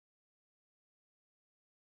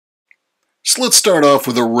So let's start off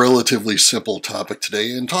with a relatively simple topic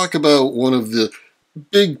today and talk about one of the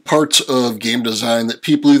big parts of game design that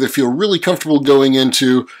people either feel really comfortable going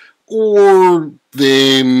into or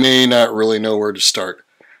they may not really know where to start.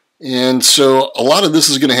 And so a lot of this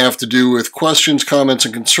is going to have to do with questions, comments,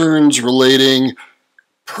 and concerns relating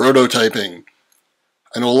prototyping.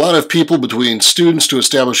 I know a lot of people, between students to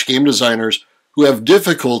established game designers, who have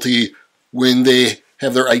difficulty when they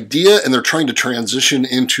have their idea and they're trying to transition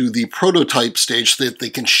into the prototype stage so that they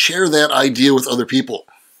can share that idea with other people.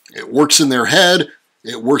 It works in their head,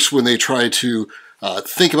 it works when they try to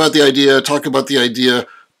think about the idea, talk about the idea,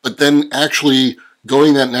 but then actually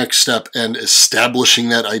going that next step and establishing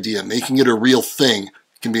that idea, making it a real thing,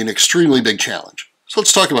 can be an extremely big challenge. So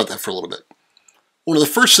let's talk about that for a little bit. One of the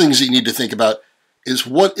first things that you need to think about is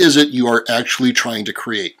what is it you are actually trying to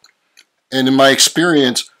create? And in my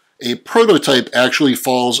experience, a prototype actually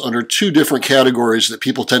falls under two different categories that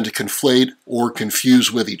people tend to conflate or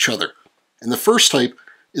confuse with each other. And the first type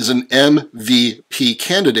is an MVP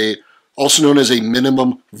candidate, also known as a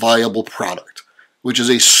minimum viable product, which is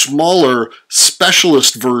a smaller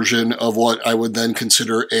specialist version of what I would then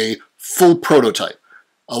consider a full prototype.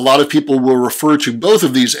 A lot of people will refer to both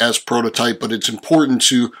of these as prototype, but it's important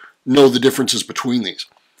to know the differences between these.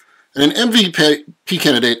 And an MVP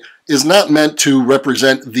candidate is not meant to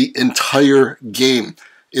represent the entire game.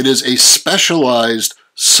 It is a specialized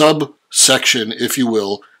subsection, if you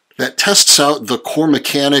will, that tests out the core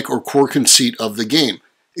mechanic or core conceit of the game.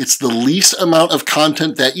 It's the least amount of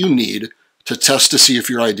content that you need to test to see if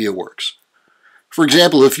your idea works. For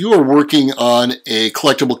example, if you are working on a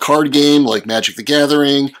collectible card game like Magic the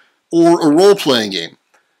Gathering or a role-playing game,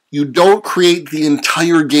 you don't create the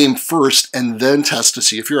entire game first and then test to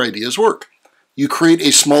see if your ideas work. You create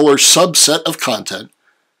a smaller subset of content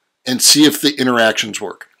and see if the interactions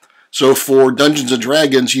work. So for Dungeons &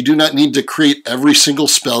 Dragons, you do not need to create every single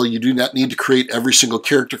spell, you do not need to create every single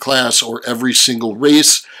character class or every single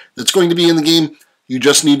race that's going to be in the game. You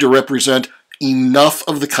just need to represent enough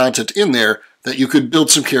of the content in there that you could build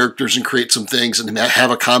some characters and create some things and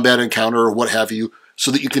have a combat encounter or what have you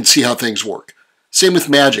so that you can see how things work. Same with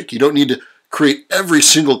Magic. You don't need to create every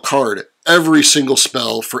single card, every single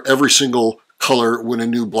spell for every single color when a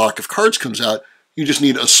new block of cards comes out. You just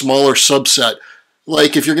need a smaller subset.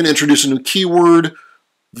 Like if you're going to introduce a new keyword,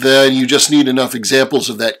 then you just need enough examples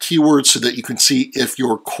of that keyword so that you can see if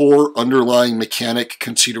your core underlying mechanic,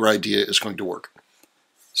 conceit, or idea is going to work.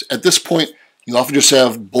 So at this point, you often just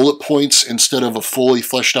have bullet points instead of a fully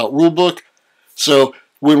fleshed out rule book. So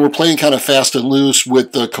when we're playing kind of fast and loose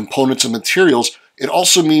with the components and materials, it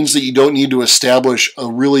also means that you don't need to establish a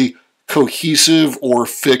really cohesive or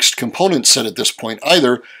fixed component set at this point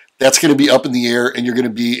either. That's going to be up in the air, and you're going to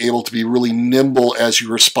be able to be really nimble as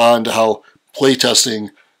you respond to how playtesting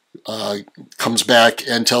comes back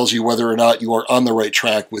and tells you whether or not you are on the right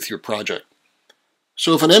track with your project.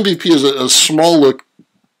 So if an MVP is a small look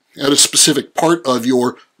at a specific part of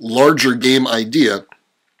your larger game idea,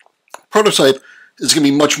 prototype is going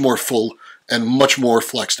to be much more full and much more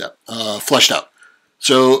fleshed out.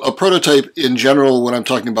 So a prototype in general, when I'm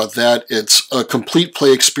talking about that, it's a complete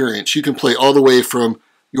play experience. You can play all the way from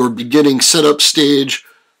your beginning setup stage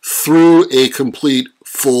through a complete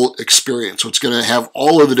full experience. So it's going to have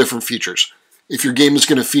all of the different features. If your game is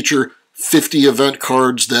going to feature 50 event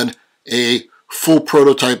cards, then a full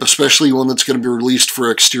prototype, especially one that's going to be released for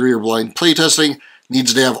exterior blind playtesting,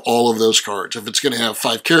 needs to have all of those cards. If it's going to have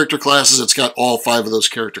 5 character classes, it's got all 5 of those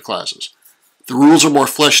character classes. The rules are more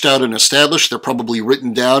fleshed out and established. They're probably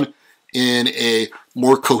written down in a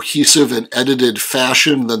more cohesive and edited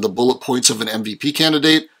fashion than the bullet points of an MVP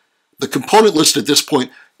candidate. The component list at this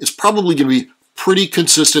point is probably going to be pretty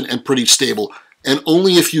consistent and pretty stable, and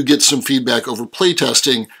only if you get some feedback over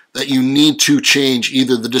playtesting that you need to change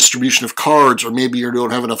either the distribution of cards, or maybe you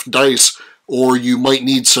don't have enough dice, or you might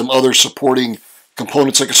need some other supporting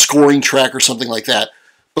components like a scoring track or something like that.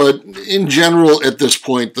 But in general, at this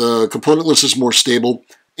point, the component list is more stable,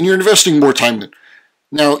 and you're investing more time in it.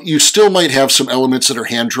 Now, you still might have some elements that are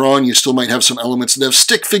hand-drawn, you still might have some elements that have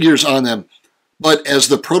stick figures on them, but as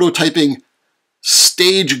the prototyping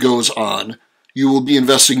stage goes on, you will be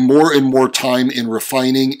investing more and more time in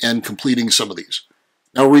refining and completing some of these.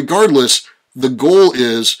 Now, regardless, the goal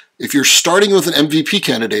is, if you're starting with an MVP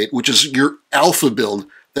candidate, which is your alpha build,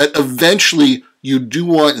 that eventually you do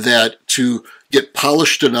want that to get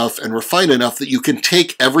polished enough and refined enough that you can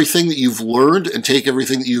take everything that you've learned and take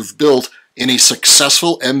everything that you've built in a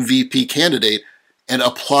successful MVP candidate and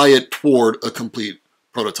apply it toward a complete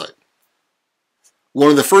prototype. One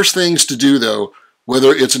of the first things to do, though,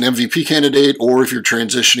 whether it's an MVP candidate or if you're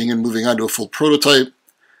transitioning and moving on to a full prototype,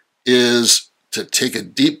 is to take a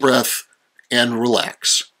deep breath and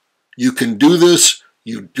relax. You can do this.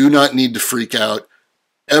 You do not need to freak out.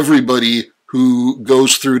 Everybody who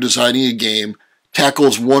goes through designing a game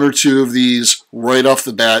tackles one or two of these right off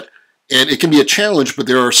the bat, and it can be a challenge, but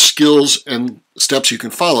there are skills and steps you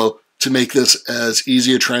can follow to make this as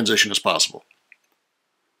easy a transition as possible.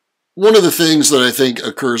 One of the things that I think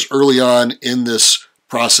occurs early on in this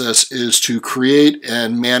process is to create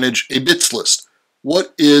and manage a bits list.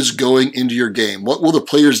 What is going into your game? What will the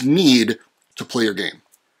players need to play your game?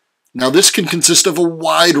 Now, this can consist of a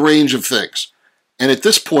wide range of things. And at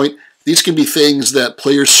this point, these can be things that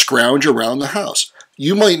players scrounge around the house.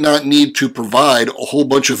 You might not need to provide a whole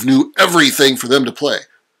bunch of new everything for them to play.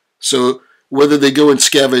 So whether they go and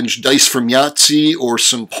scavenge dice from Yahtzee or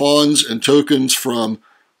some pawns and tokens from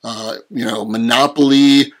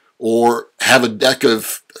Monopoly, or have a deck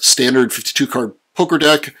of standard 52-card poker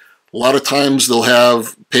deck, a lot of times they'll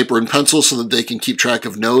have paper and pencil so that they can keep track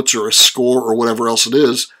of notes or a score or whatever else it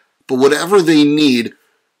is. But whatever they need,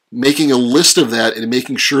 making a list of that and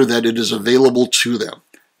making sure that it is available to them.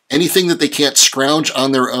 Anything that they can't scrounge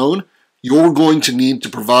on their own, you're going to need to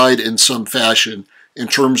provide in some fashion in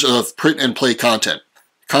terms of print and play content.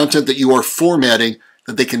 Content that you are formatting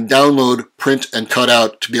that they can download, print, and cut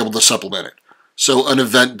out to be able to supplement it. So an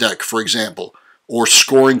event deck, for example, or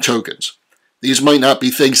scoring tokens. These might not be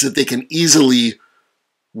things that they can easily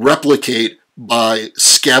replicate by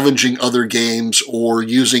scavenging other games or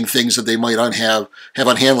using things that they might have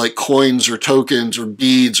on hand, like coins or tokens or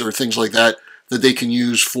beads or things like that they can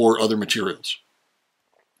use for other materials.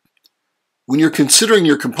 When you're considering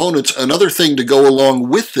your components, another thing to go along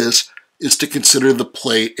with this is to consider the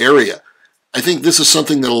play area. I think this is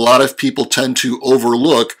something that a lot of people tend to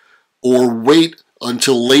overlook or wait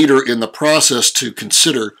until later in the process to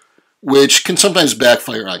consider, which can sometimes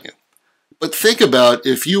backfire on you. But think about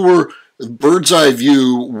if you were bird's eye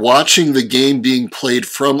view watching the game being played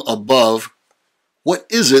from above, what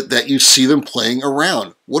is it that you see them playing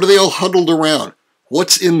around? What are they all huddled around?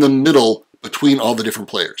 What's in the middle between all the different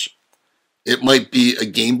players? It might be a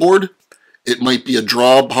game board. It might be a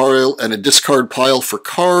draw pile and a discard pile for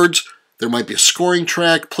cards. There might be a scoring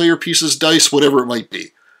track, player pieces, dice, whatever it might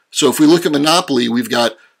be. So if we look at Monopoly, we've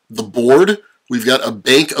got the board, we've got a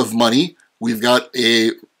bank of money, we've got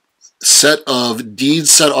a set of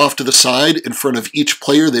deeds set off to the side in front of each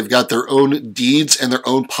player. They've got their own deeds and their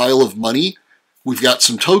own pile of money. We've got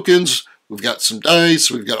some tokens, we've got some dice,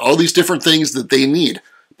 we've got all these different things that they need.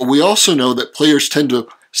 But we also know that players tend to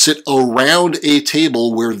sit around a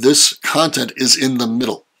table where this content is in the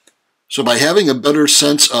middle. So by having a better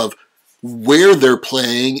sense of where they're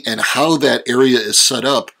playing and how that area is set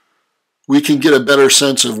up, we can get a better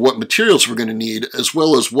sense of what materials we're going to need, as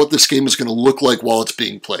well as what this game is going to look like while it's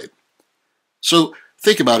being played. So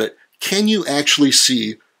think about it. Can you actually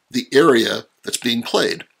see the area that's being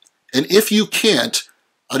played? And if you can't,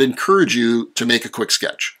 I'd encourage you to make a quick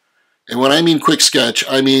sketch. And when I mean quick sketch,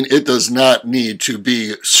 I mean it does not need to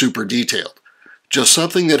be super detailed. Just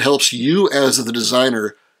something that helps you as the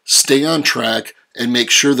designer stay on track and make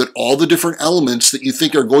sure that all the different elements that you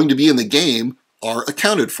think are going to be in the game are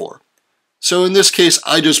accounted for. So in this case,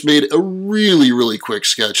 I just made a really, really quick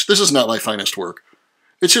sketch. This is not my finest work.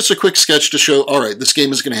 It's just a quick sketch to show, all right, this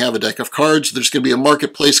game is going to have a deck of cards. There's going to be a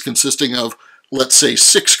marketplace consisting of, let's say,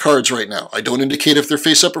 6 cards right now. I don't indicate if they're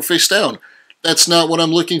face up or face down. That's not what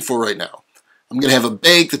I'm looking for right now. I'm going to have a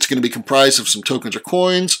bank that's going to be comprised of some tokens or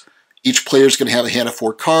coins. Each player is going to have a hand of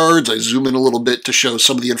 4 cards. I zoom in a little bit to show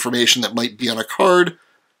some of the information that might be on a card.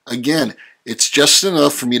 Again, it's just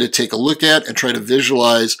enough for me to take a look at and try to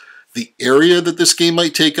visualize the area that this game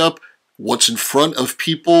might take up, what's in front of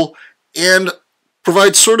people, and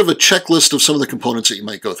provide sort of a checklist of some of the components that you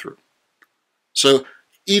might go through. So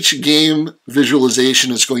each game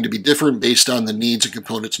visualization is going to be different based on the needs and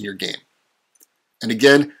components in your game. And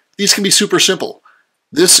again, these can be super simple.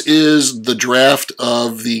 This is the draft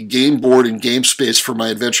of the game board and game space for my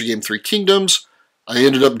adventure game 3 Kingdoms. I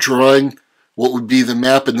ended up drawing what would be the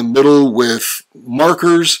map in the middle with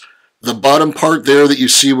markers. The bottom part there that you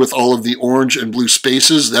see with all of the orange and blue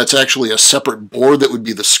spaces, that's actually a separate board that would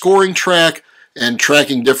be the scoring track and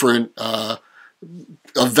tracking different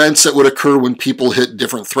events that would occur when people hit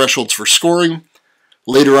different thresholds for scoring.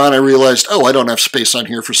 Later on, I realized, oh, I don't have space on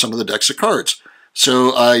here for some of the decks of cards.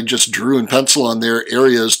 So I just drew in pencil on their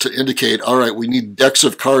areas to indicate, all right, we need decks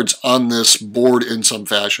of cards on this board in some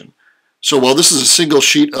fashion. So while this is a single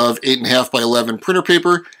sheet of 8.5 by 11 printer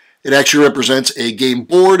paper, it actually represents a game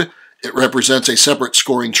board. It represents a separate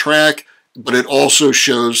scoring track, but it also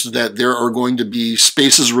shows that there are going to be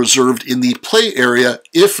spaces reserved in the play area,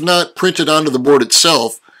 if not printed onto the board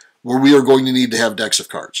itself, where we are going to need to have decks of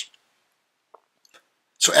cards.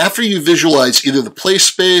 So after you visualize either the play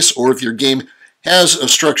space, or if your game has a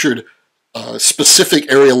structured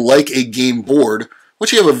specific area like a game board,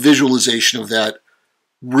 once you have a visualization of that,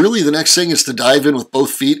 really the next thing is to dive in with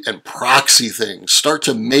both feet and proxy things. Start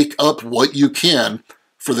to make up what you can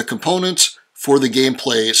for the components, for the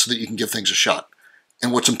gameplay, so that you can give things a shot.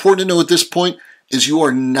 And what's important to know at this point is you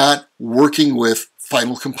are not working with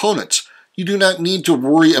final components. You do not need to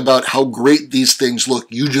worry about how great these things look.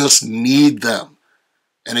 You just need them.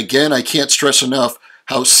 And again, I can't stress enough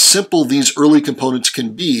how simple these early components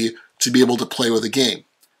can be to be able to play with a game.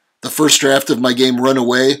 The first draft of my game,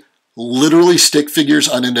 Runaway, literally stick figures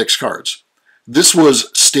on index cards. This was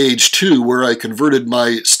stage 2, where I converted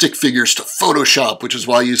my stick figures to Photoshop, which is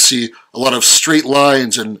why you see a lot of straight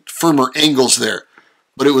lines and firmer angles there.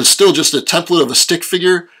 But it was still just a template of a stick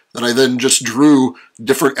figure that I then just drew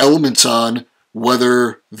different elements on,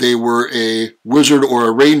 whether they were a wizard or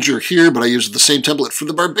a ranger here, but I used the same template for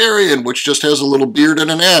the barbarian, which just has a little beard and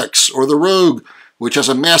an axe, or the rogue, which has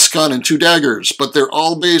a mask on and 2 daggers. But they're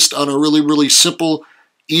all based on a really, really simple,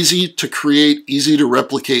 easy to create, easy to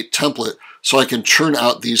replicate template, so I can churn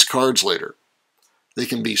out these cards later. They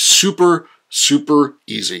can be super, super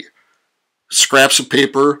easy. Scraps of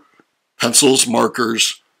paper, pencils,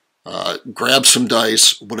 markers, grab some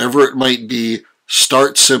dice, whatever it might be.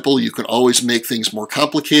 Start simple. You can always make things more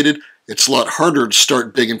complicated. It's a lot harder to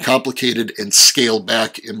start big and complicated and scale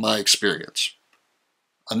back, in my experience.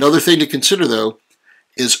 Another thing to consider, though,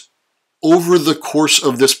 is over the course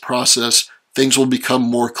of this process, things will become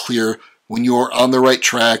more clear when you're on the right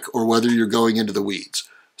track or whether you're going into the weeds.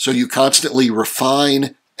 So you constantly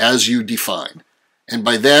refine as you define. And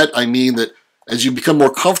by that, I mean that as you become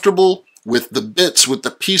more comfortable with the bits, with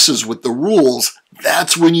the pieces, with the rules,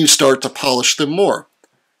 that's when you start to polish them more.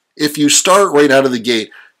 If you start right out of the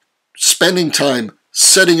gate, spending time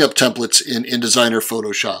setting up templates in InDesign or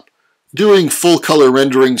Photoshop, doing full color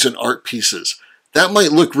renderings and art pieces, that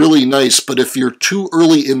might look really nice, but if you're too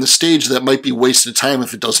early in the stage, that might be wasted time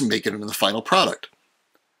if it doesn't make it into the final product.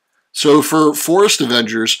 So for Forest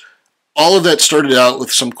Avengers, all of that started out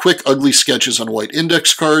with some quick, ugly sketches on white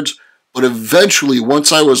index cards, but eventually,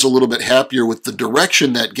 once I was a little bit happier with the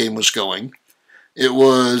direction that game was going, it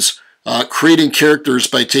was creating characters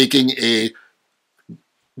by taking a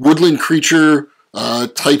woodland creature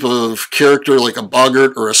type of character like a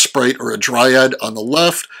boggart or a sprite or a dryad on the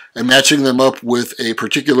left, and matching them up with a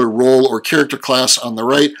particular role or character class on the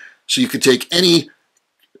right. So you could take any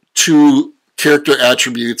 2 character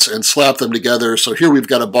attributes and slap them together. So here we've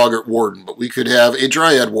got a boggart warden, but we could have a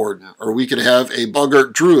dryad warden, or we could have a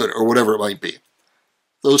boggart druid, or whatever it might be.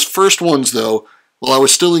 Those first ones, though, well, I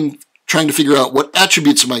was still trying to figure out what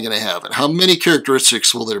attributes am I going to have, and how many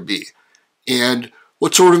characteristics will there be, and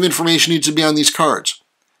what sort of information needs to be on these cards.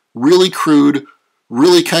 Really crude,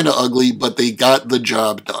 really kind of ugly, but they got the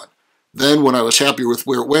job done. Then when I was happier with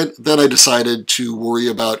where it went, then I decided to worry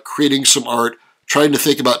about creating some art, trying to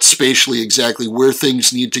think about spatially exactly where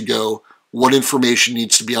things need to go, what information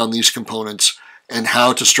needs to be on these components, and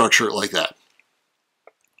how to structure it like that.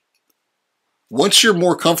 Once you're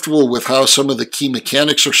more comfortable with how some of the key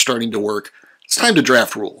mechanics are starting to work, it's time to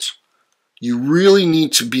draft rules. You really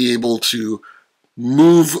need to be able to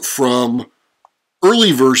move from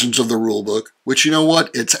early versions of the rulebook, which, you know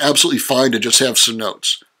what, it's absolutely fine to just have some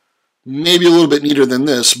notes. Maybe a little bit neater than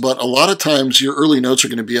this, but a lot of times your early notes are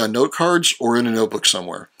going to be on note cards or in a notebook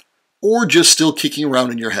somewhere, or just still kicking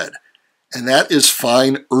around in your head. And that is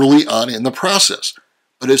fine early on in the process.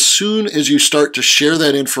 But as soon as you start to share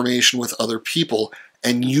that information with other people,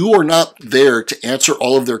 and you are not there to answer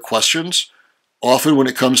all of their questions, often when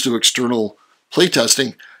it comes to external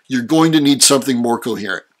playtesting, you're going to need something more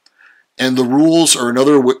coherent. And the rules are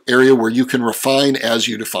another area where you can refine as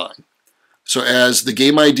you define. So as the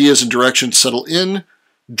game ideas and directions settle in,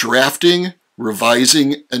 drafting,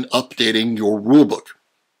 revising, and updating your rulebook.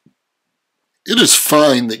 It is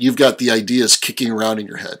fine that you've got the ideas kicking around in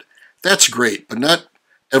your head. That's great, but not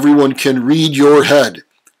everyone can read your head.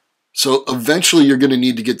 So eventually you're going to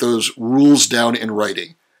need to get those rules down in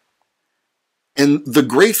writing. And the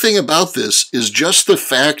great thing about this is just the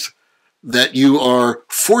fact that you are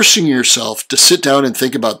forcing yourself to sit down and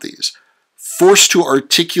think about these. Forced to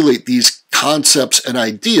articulate these concepts and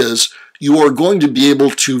ideas, you are going to be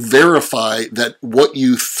able to verify that what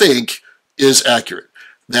you think is accurate,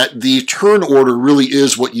 that the turn order really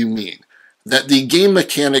is what you mean, that the game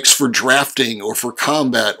mechanics for drafting or for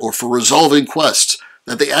combat or for resolving quests,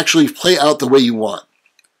 that they actually play out the way you want.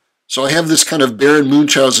 So I have this kind of Baron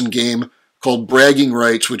Munchausen game called Bragging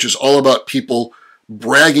Rights, which is all about people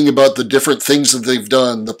bragging about the different things that they've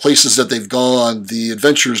done, the places that they've gone, the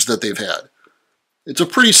adventures that they've had. It's a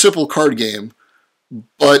pretty simple card game,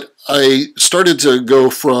 but I started to go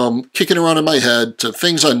from kicking around in my head to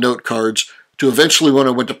things on note cards to eventually when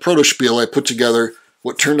I went to Protospiel, I put together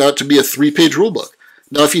what turned out to be a 3-page rulebook.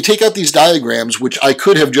 Now, if you take out these diagrams, which I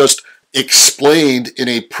could have just explained in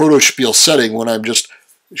a Protospiel setting when I'm just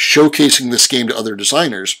showcasing this game to other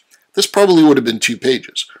designers, this probably would have been 2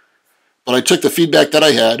 pages. But I took the feedback that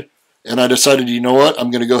I had, and I decided, you know what,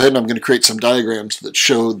 I'm going to go ahead and I'm going to create some diagrams that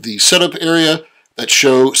show the setup area, that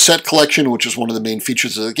show set collection, which is one of the main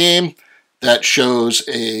features of the game, that shows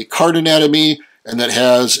a card anatomy, and that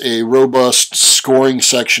has a robust scoring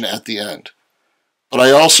section at the end. But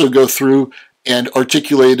I also go through and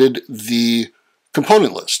articulated the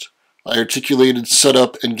component list. I articulated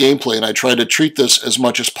setup and gameplay, and I try to treat this as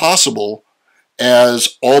much as possible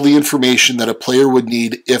as all the information that a player would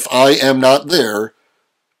need if I am not there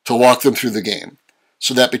to walk them through the game.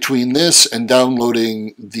 So that between this and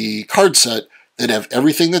downloading the card set, they'd have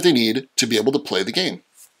everything that they need to be able to play the game.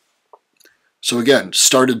 So again,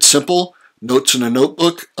 started simple, notes in a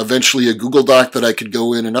notebook, eventually a Google Doc that I could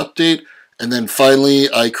go in and update, and then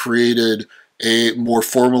finally I created a more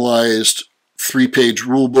formalized 3-page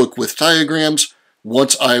rule book with diagrams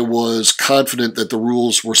once I was confident that the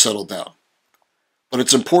rules were settled down. But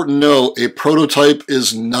it's important to know a prototype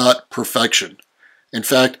is not perfection. In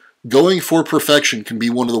fact, going for perfection can be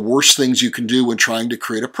one of the worst things you can do when trying to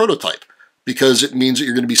create a prototype, because it means that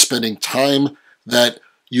you're going to be spending time that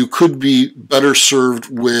you could be better served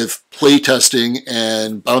with playtesting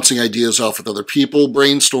and bouncing ideas off with other people,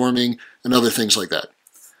 brainstorming, and other things like that.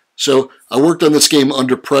 So I worked on this game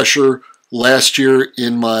under pressure last year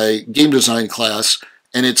in my game design class,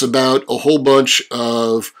 and it's about a whole bunch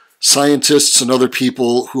of scientists and other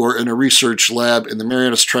people who are in a research lab in the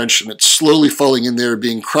Marianas Trench, and it's slowly falling in there,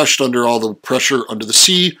 being crushed under all the pressure under the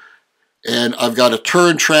sea. And I've got a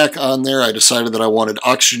turn track on there. I decided that I wanted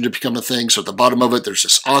oxygen to become a thing, so at the bottom of it there's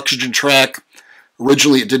this oxygen track.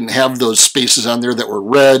 Originally it didn't have those spaces on there that were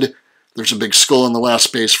red. There's a big skull in the last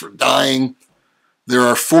space for dying. There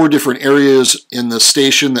are 4 different areas in the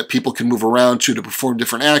station that people can move around to perform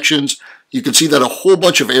different actions. You can see that a whole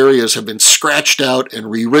bunch of areas have been scratched out and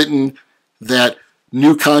rewritten, that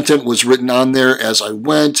new content was written on there as I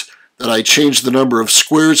went, that I changed the number of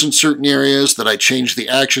squares in certain areas, that I changed the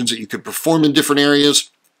actions that you could perform in different areas.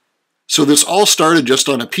 So this all started just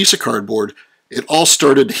on a piece of cardboard. It all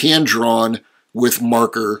started hand-drawn with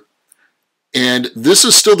marker. And this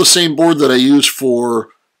is still the same board that I use for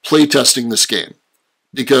playtesting this game,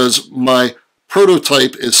 because my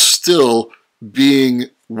prototype is still being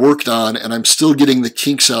worked on and I'm still getting the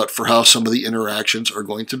kinks out for how some of the interactions are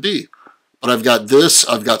going to be. But I've got this,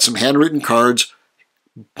 I've got some handwritten cards,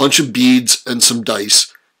 a bunch of beads, and some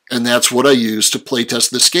dice, and that's what I use to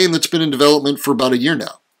playtest this game that's been in development for about a year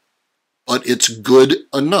now. But it's good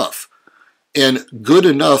enough. And good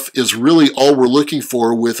enough is really all we're looking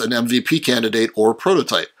for with an MVP candidate or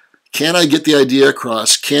prototype. Can I get the idea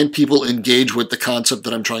across? Can people engage with the concept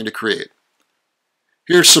that I'm trying to create?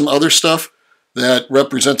 Here's some other stuff that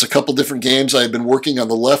represents a couple different games I've been working on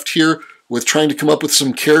the left here with trying to come up with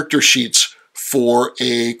some character sheets for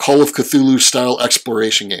a Call of Cthulhu style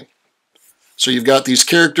exploration game. So you've got these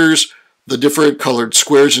characters, the different colored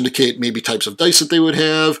squares indicate maybe types of dice that they would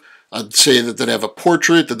have. I'd say that they'd have a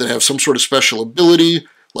portrait, that they'd have some sort of special ability,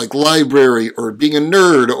 like library, or being a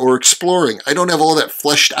nerd, or exploring. I don't have all that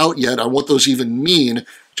fleshed out yet on what those even mean,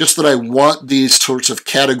 just that I want these sorts of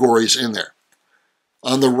categories in there.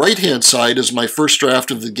 On the right-hand side is my first draft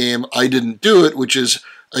of the game I Didn't Do It, which is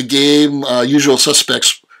a game, Usual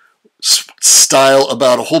Suspects style,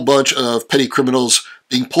 about a whole bunch of petty criminals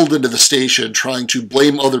being pulled into the station trying to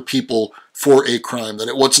blame other people for a crime, that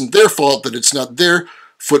it wasn't their fault, that it's not their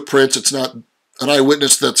footprints, it's not an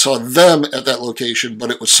eyewitness that saw them at that location, but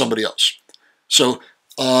it was somebody else. So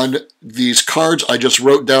on these cards, I just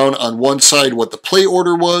wrote down on one side what the play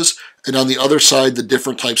order was, and on the other side the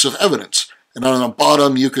different types of evidence. And on the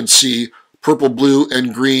bottom you can see purple, blue,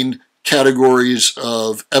 and green categories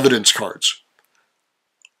of evidence cards.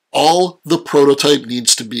 All the prototype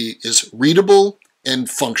needs to be is readable and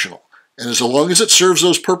functional. And as long as it serves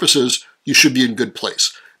those purposes, you should be in good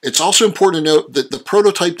place. It's also important to note that the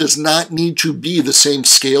prototype does not need to be the same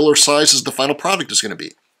scale or size as the final product is going to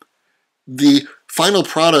be. The final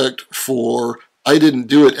product for I Didn't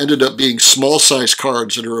Do It ended up being small size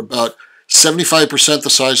cards that are about 75% the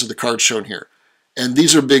size of the cards shown here. And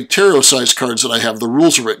these are big tarot size cards that I have the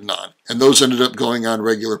rules written on. And those ended up going on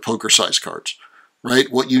regular poker size cards.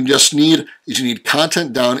 Right? What you just need is you need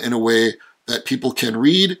content down in a way that people can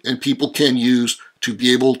read and people can use to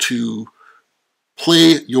be able to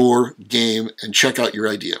play your game and check out your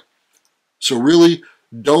idea. So really,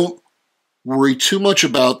 don't worry too much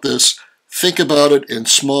about this. Think about it in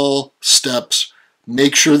small steps.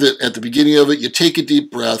 Make sure that at the beginning of it, you take a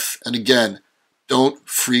deep breath. And again, don't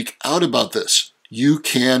freak out about this. You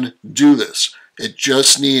can do this. It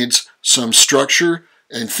just needs some structure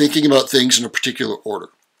and thinking about things in a particular order.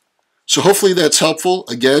 So hopefully that's helpful.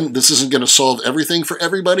 Again, this isn't going to solve everything for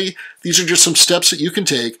everybody. These are just some steps that you can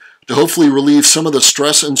take to hopefully relieve some of the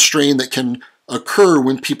stress and strain that can occur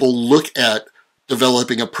when people look at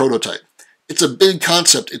developing a prototype. It's a big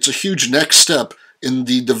concept. It's a huge next step in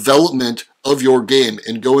the development of your game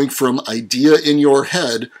and going from idea in your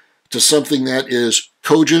head to something that is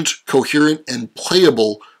cogent, coherent, and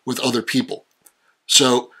playable with other people.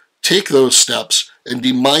 So take those steps and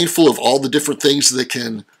be mindful of all the different things that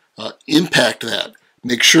can impact that.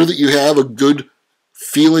 Make sure that you have a good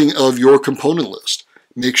feeling of your component list.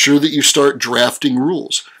 Make sure that you start drafting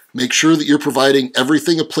rules. Make sure that you're providing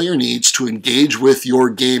everything a player needs to engage with your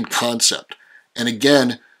game concept. And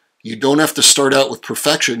again, you don't have to start out with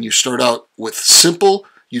perfection. You start out with simple.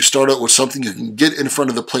 You start out with something you can get in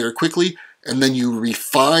front of the player quickly, and then you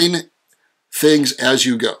refine things as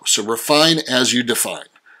you go. So refine as you define.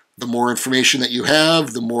 The more information that you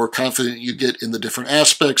have, the more confident you get in the different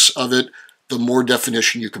aspects of it, the more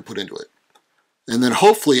definition you can put into it. And then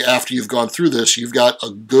hopefully after you've gone through this, you've got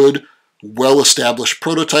a good, well-established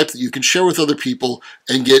prototype that you can share with other people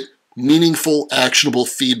and get meaningful, actionable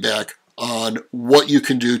feedback on what you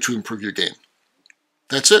can do to improve your game.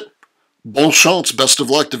 That's it. Bon chance, best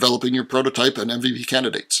of luck developing your prototype and MVP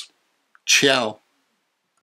candidates. Ciao.